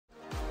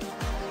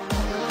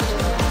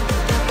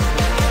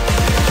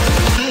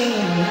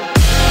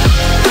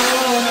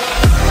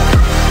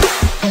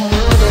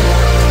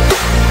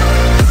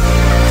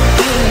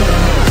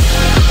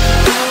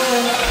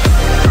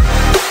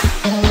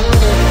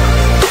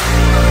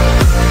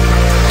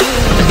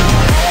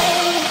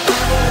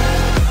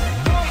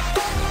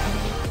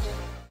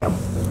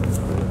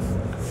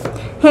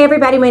Hey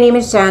everybody, my name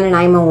is Jen and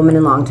I'm a woman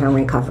in long-term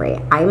recovery.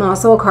 I'm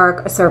also a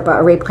CARC, a SERPA,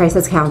 a rape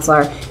crisis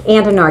counselor,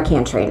 and a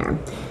Narcan trainer.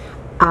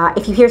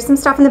 If you hear some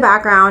stuff in the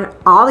background,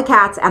 all the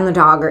cats and the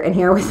dog are in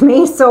here with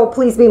me, so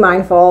please be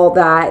mindful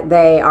that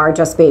they are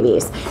just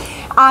babies.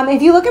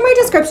 If you look in my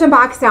description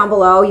box down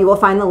below, you will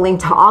find the link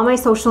to all my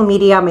social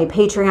media, my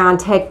Patreon,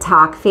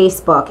 TikTok,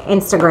 Facebook,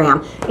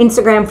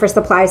 Instagram for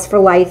Supplies for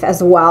Life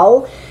as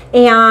well.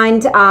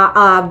 And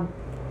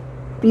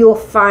you will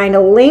find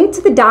a link to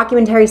the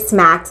documentary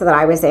Smacked that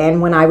I was in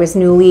when I was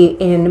newly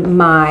in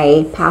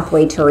my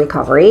pathway to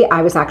recovery.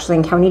 I was actually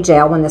in county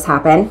jail when this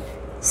happened.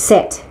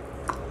 Sit.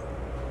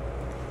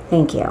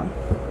 Thank you.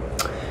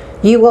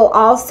 You will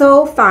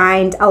also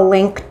find a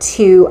link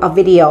to a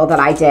video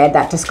that I did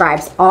that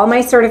describes all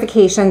my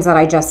certifications that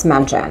I just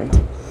mentioned.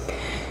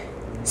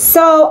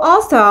 So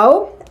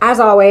also, as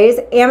always,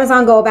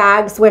 Amazon Go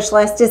Bags wish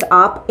list is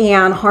up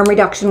and harm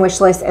reduction wish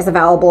list is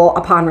available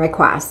upon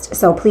request.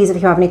 So please,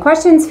 if you have any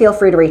questions, feel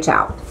free to reach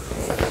out.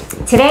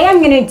 Today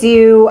I'm going to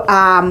do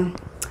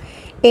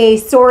a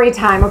story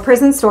time, a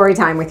prison story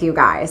time with you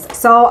guys.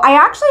 So I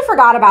actually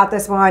forgot about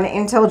this one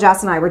until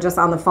Jess and I were just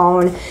on the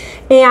phone,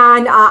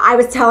 and I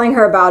was telling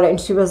her about it,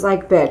 and she was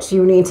like, "Bitch,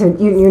 you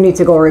need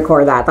to go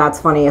record that. That's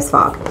funny as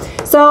fuck."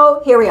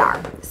 So here we are.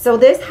 So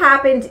this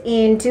happened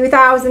in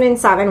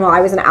 2007 while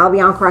I was in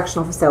Albion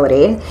Correctional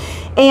Facility,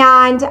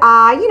 and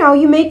you know,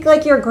 you make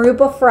like your group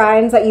of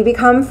friends that you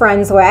become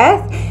friends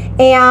with,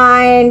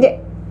 and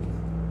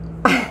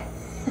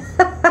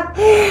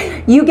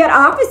you get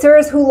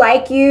officers who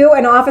like you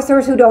and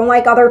officers who don't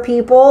like other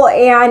people,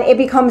 and it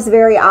becomes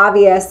very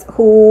obvious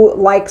who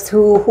likes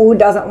who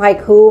doesn't like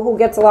who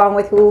gets along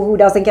with who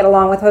doesn't get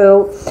along with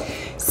who.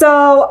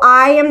 So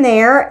I am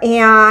there,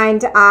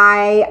 and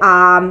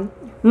I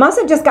must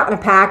have just gotten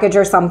a package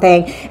or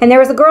something, and there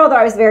was a girl that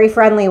I was very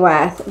friendly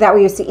with that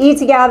we used to eat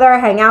together,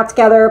 hang out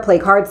together, play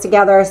cards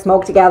together,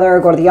 smoke together,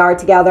 go to the yard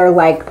together.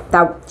 Like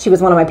that, she was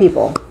one of my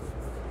people.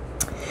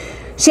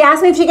 She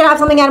asked me if she could have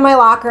something out of my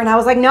locker, and I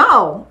was like,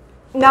 no.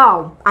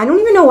 I don't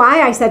even know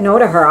why I said no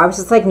to her. I was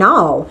just like,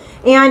 no.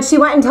 And she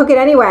went and took it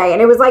anyway,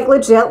 and it was like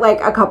legit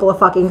like a couple of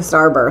fucking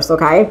Starbursts,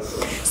 okay?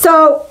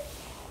 So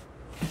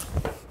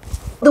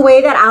the way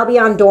that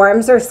Albion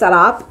dorms are set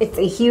up, it's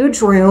a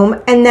huge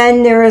room, and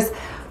then there's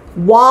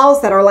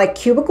walls that are like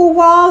cubicle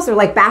walls or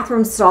like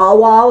bathroom stall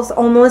walls,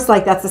 almost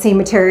like that's the same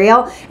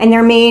material, and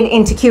they're made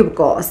into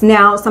cubicles.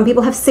 Now, some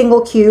people have single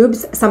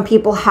cubes, some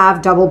people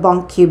have double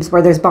bunk cubes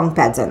where there's bunk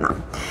beds in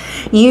them.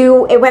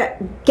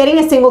 Getting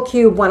a single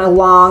cube went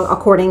along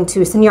according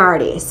to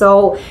seniority.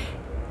 So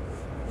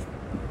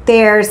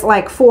there's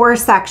like 4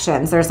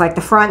 sections. There's like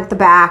the front, the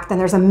back, then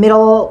there's a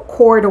middle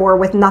corridor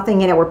with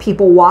nothing in it where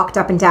people walked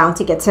up and down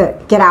to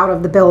get out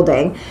of the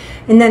building.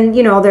 And then,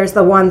 you know, there's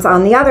the ones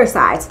on the other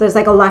side. So there's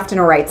like a left and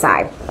a right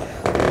side.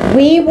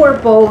 We were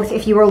both,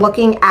 if you were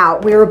looking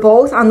out, we were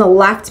both on the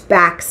left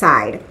back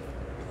side.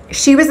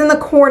 She was in the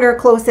corner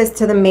closest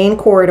to the main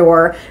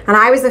corridor, and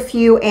I was a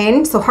few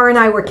in, so her and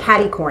I were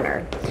catty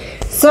cornered.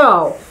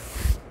 So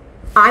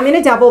I'm in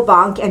a double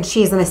bunk and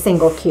she's in a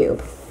single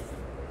cube.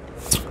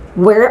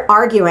 We're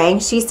arguing.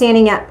 She's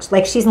standing at,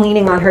 like, she's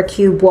leaning on her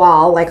cube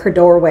wall, like her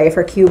doorway of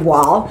her cube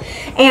wall.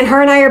 And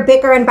her and I are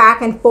bickering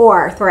back and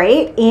forth,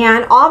 right?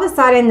 And all of a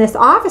sudden, this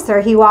officer,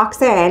 he walks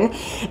in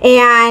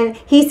and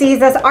he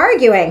sees us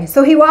arguing.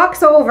 So he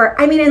walks over.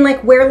 I mean, and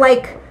like, we're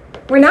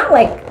not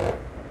like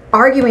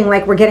arguing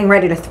like we're getting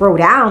ready to throw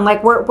down.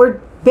 Like, we're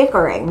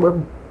bickering.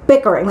 We're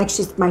bickering. Like,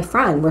 she's my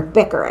friend. We're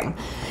bickering.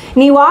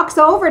 And he walks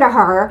over to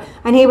her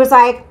and he was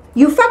like,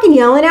 "You fucking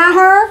yelling at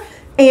her?"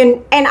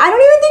 And I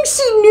don't even think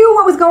she knew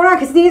what was going on,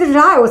 because neither did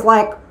I. I was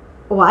like,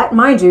 what?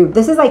 Mind you,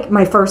 this is like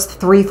my first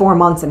 3-4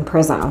 months in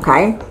prison,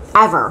 okay?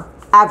 Ever.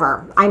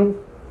 I'm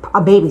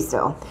a baby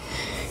still.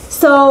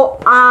 So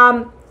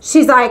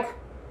she's like,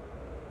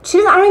 I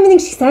don't even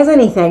think she says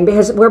anything,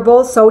 because we're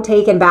both so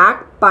taken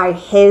back by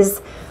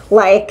his,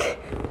 like,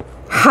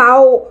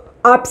 how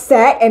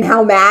upset and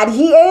how mad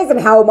he is and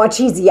how much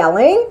he's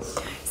yelling.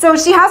 So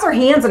she has her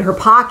hands in her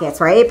pockets,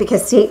 right?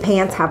 Because state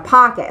pants have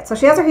pockets. So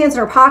she has her hands in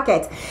her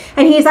pockets.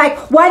 And he's like,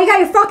 "Why do you got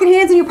your fucking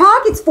hands in your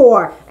pockets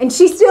for?" And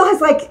she still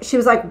has like, she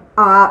was like,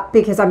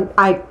 because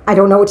I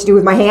don't know what to do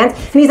with my hands.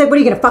 And he's like, "What, are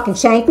you going to fucking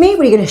shank me?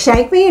 What, are you going to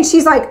shank me?" And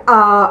she's like,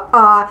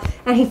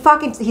 and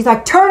he's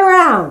like, "Turn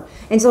around."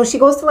 And so she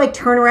goes to like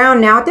turn around.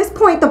 Now at this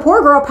point, the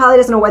poor girl probably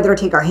doesn't know whether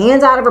to take her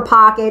hands out of her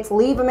pockets,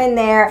 leave them in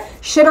there,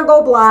 shit or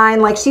go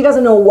blind. Like, she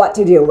doesn't know what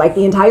to do. Like,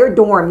 the entire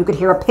dorm, you could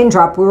hear a pin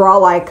drop. We were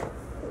all like,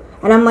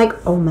 and I'm like,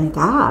 oh my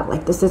God,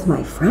 like, this is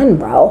my friend,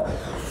 bro.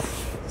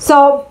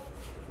 So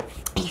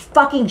he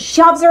fucking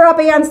shoves her up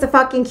against the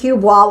fucking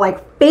cube wall,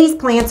 like face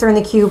plants her in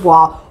the cube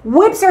wall,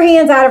 whips her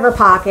hands out of her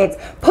pockets,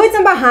 puts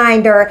them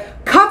behind her,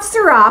 cuffs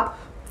her up,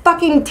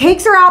 fucking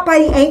takes her out by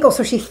the ankle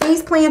so she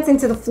face plants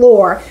into the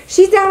floor.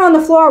 She's down on the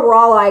floor. We're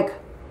all like,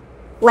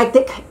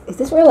 is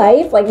this real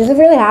life? Like, is this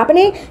really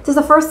happening? This is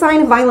the first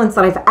sign of violence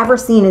that I've ever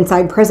seen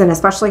inside prison,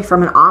 especially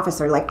from an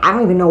officer. Like, I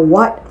don't even know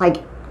what, like,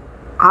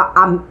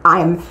 I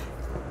am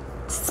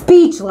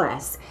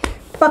speechless.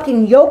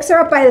 fucking yokes her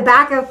up by the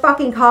back of the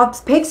fucking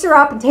cuffs, picks her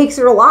up and takes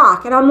her to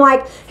lock. And I'm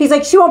like, he's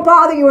like, she won't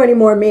bother you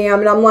anymore,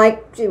 ma'am. And I'm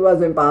like, she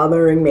wasn't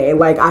bothering me.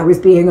 Like, I was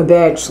being a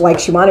bitch. Like,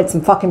 she wanted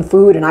some fucking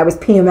food and I was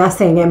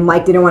PMSing and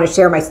like didn't want to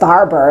share my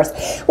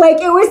Starburst.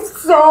 Like, it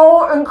was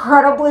so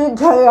incredibly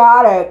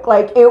chaotic.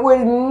 Like, it was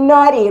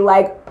nutty.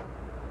 Like,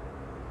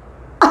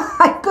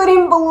 I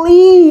couldn't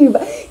believe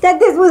that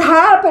this was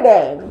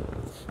happening.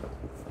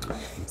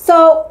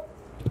 So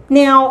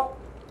now,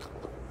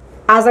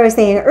 as I was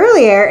saying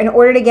earlier, in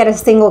order to get a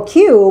single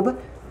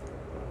cube,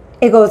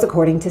 it goes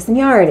according to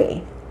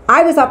seniority.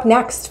 I was up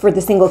next for the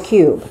single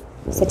cube.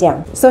 Sit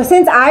down. So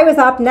since I was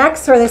up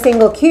next for the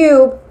single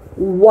cube,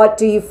 what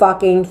do you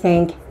fucking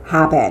think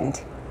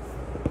happened?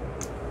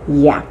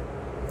 Yeah.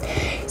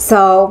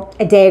 So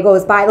a day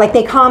goes by, like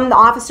they come, the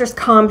officers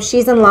come,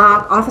 she's in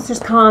lock, officers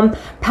come,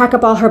 pack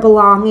up all her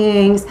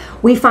belongings.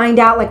 We find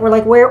out, like, we're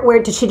like,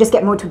 where did she just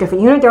get moved to a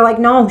different unit? They're like,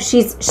 no,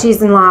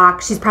 she's in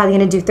lock. She's probably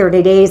going to do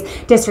 30 days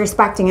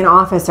disrespecting an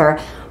officer.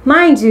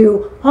 Mind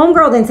you,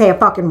 homegirl didn't say a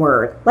fucking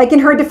word. Like, in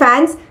her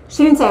defense,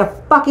 she didn't say a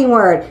fucking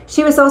word.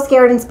 She was so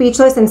scared and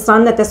speechless and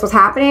stunned that this was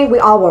happening. We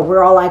all were. We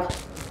were all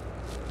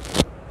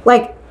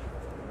like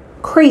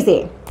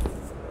crazy.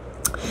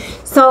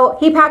 So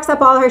he packs up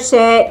all her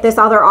shit, this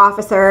other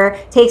officer,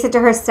 takes it to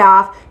her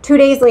stuff. 2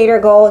 days later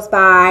goes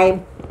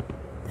by.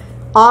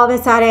 All of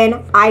a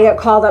sudden, I get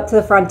called up to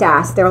the front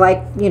desk. They're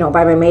like, you know,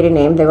 by my maiden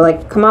name. They were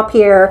like, come up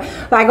here.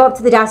 I go up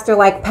to the desk. They're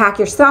like, pack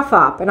your stuff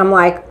up. And I'm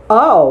like,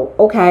 oh,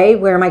 okay,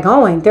 where am I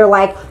going? They're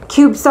like,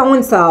 cube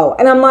so-and-so.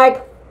 And I'm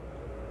like,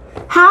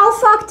 how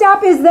fucked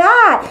up is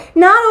that?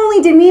 Not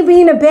only did me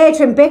being a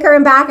bitch and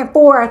bickering back and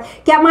forth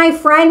get my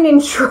friend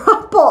in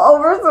trouble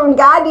over some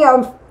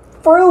goddamn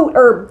fruit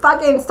or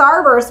fucking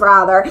Starburst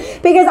rather,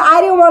 because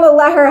I didn't want to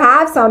let her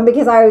have some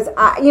because I was,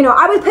 you know,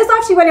 I was pissed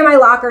off she went in my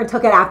locker and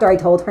took it after I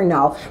told her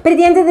no. But at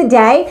the end of the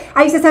day,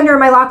 I used to send her in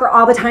my locker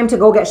all the time to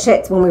go get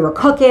shits when we were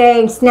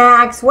cooking,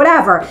 snacks,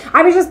 whatever.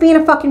 I was just being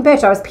a fucking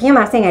bitch. I was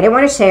PMSing. I didn't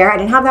want to share. I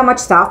didn't have that much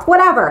stuff,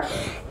 whatever.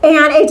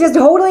 And it just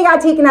totally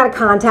got taken out of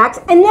context.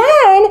 And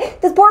then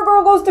this poor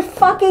girl goes to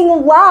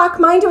fucking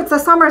lock. Mind you, it's the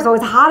summer, so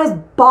it's hot as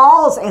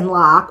balls in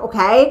lock,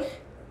 okay?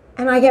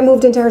 And I get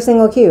moved into her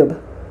single cube.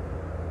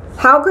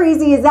 How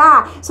crazy is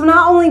that? So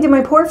not only did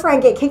my poor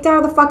friend get kicked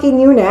out of the fucking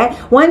unit,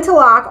 went to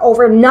lock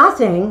over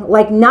nothing,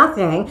 like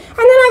nothing, and then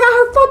I got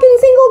her fucking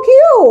single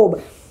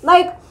cube.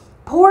 Like,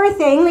 poor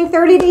thing, like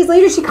 30 days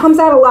later, she comes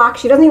out of lock.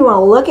 She doesn't even want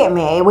to look at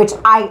me, which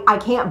I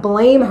can't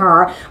blame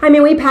her. I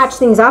mean, we patched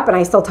things up and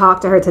I still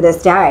talk to her to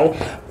this day.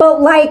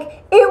 But like,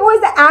 it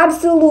was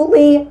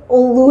absolutely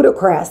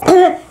ludicrous.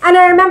 And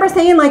I remember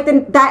saying, like,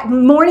 that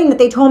morning that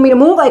they told me to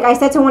move, like, I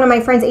said to one of my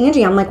friends,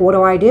 Angie, I'm like, what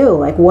do I do?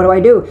 Like, what do I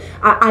do?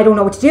 I don't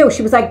know what to do.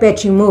 She was like,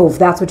 bitch, you move.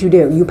 That's what you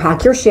do. You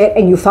pack your shit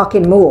and you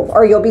fucking move,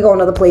 or you'll be going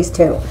to the police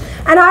too.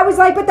 And I was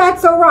like, but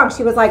that's so wrong.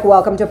 She was like,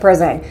 welcome to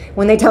prison.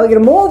 When they tell you to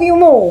move, you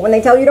move. When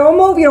they tell you don't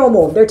move, you don't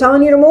move. They're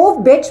telling you to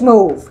move, bitch,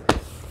 move.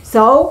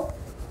 So,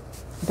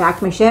 I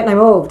packed my shit and I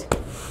moved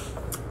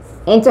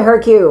into her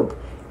cube.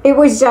 It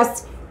was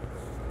just,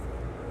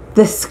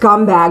 the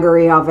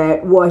scumbaggery of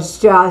it was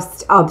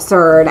just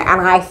absurd,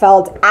 and I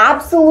felt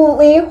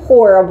absolutely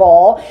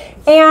horrible,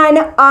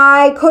 and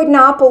I could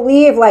not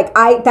believe, like,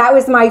 that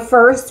was my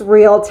first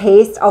real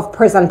taste of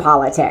prison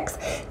politics.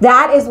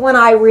 That is when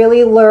I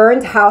really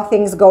learned how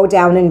things go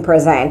down in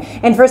prison.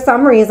 And for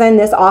some reason,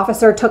 this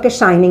officer took a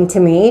shining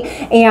to me,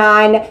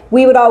 and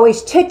we would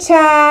always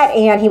chit-chat,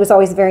 and he was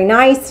always very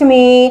nice to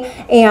me,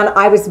 and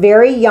I was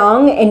very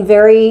young and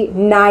very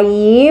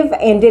naive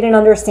and didn't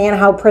understand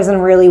how prison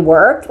really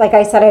worked. Like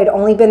I said, I had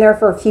only been there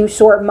for a few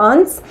short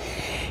months,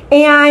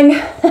 and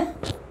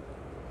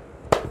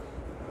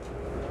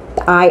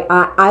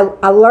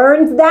I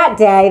learned that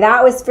day,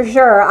 that was for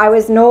sure. I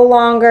was no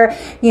longer,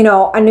 you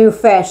know, a new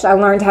fish. I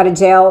learned how to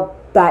jail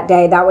that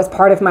day. That was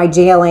part of my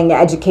jailing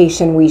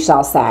education, we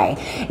shall say.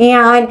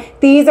 And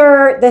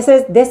this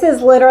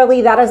is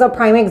literally, that is a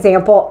prime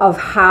example of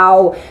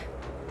how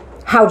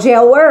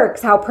jail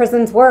works, how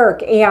prisons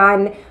work.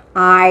 And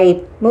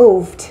I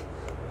moved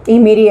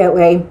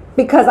immediately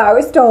because I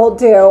was told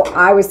to.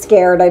 I was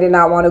scared. I did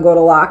not want to go to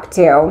lock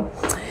too.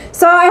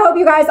 So I hope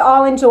you guys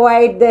all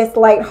enjoyed this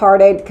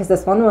lighthearted, because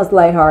this one was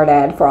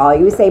lighthearted for all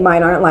you who say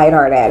mine aren't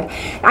lighthearted.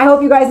 I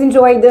hope you guys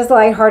enjoyed this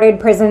lighthearted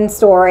prison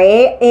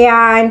story.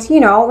 And, you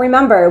know,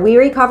 remember, we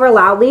recover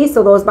loudly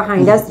so those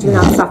behind us do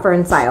not suffer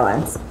in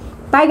silence.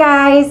 Bye,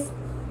 guys.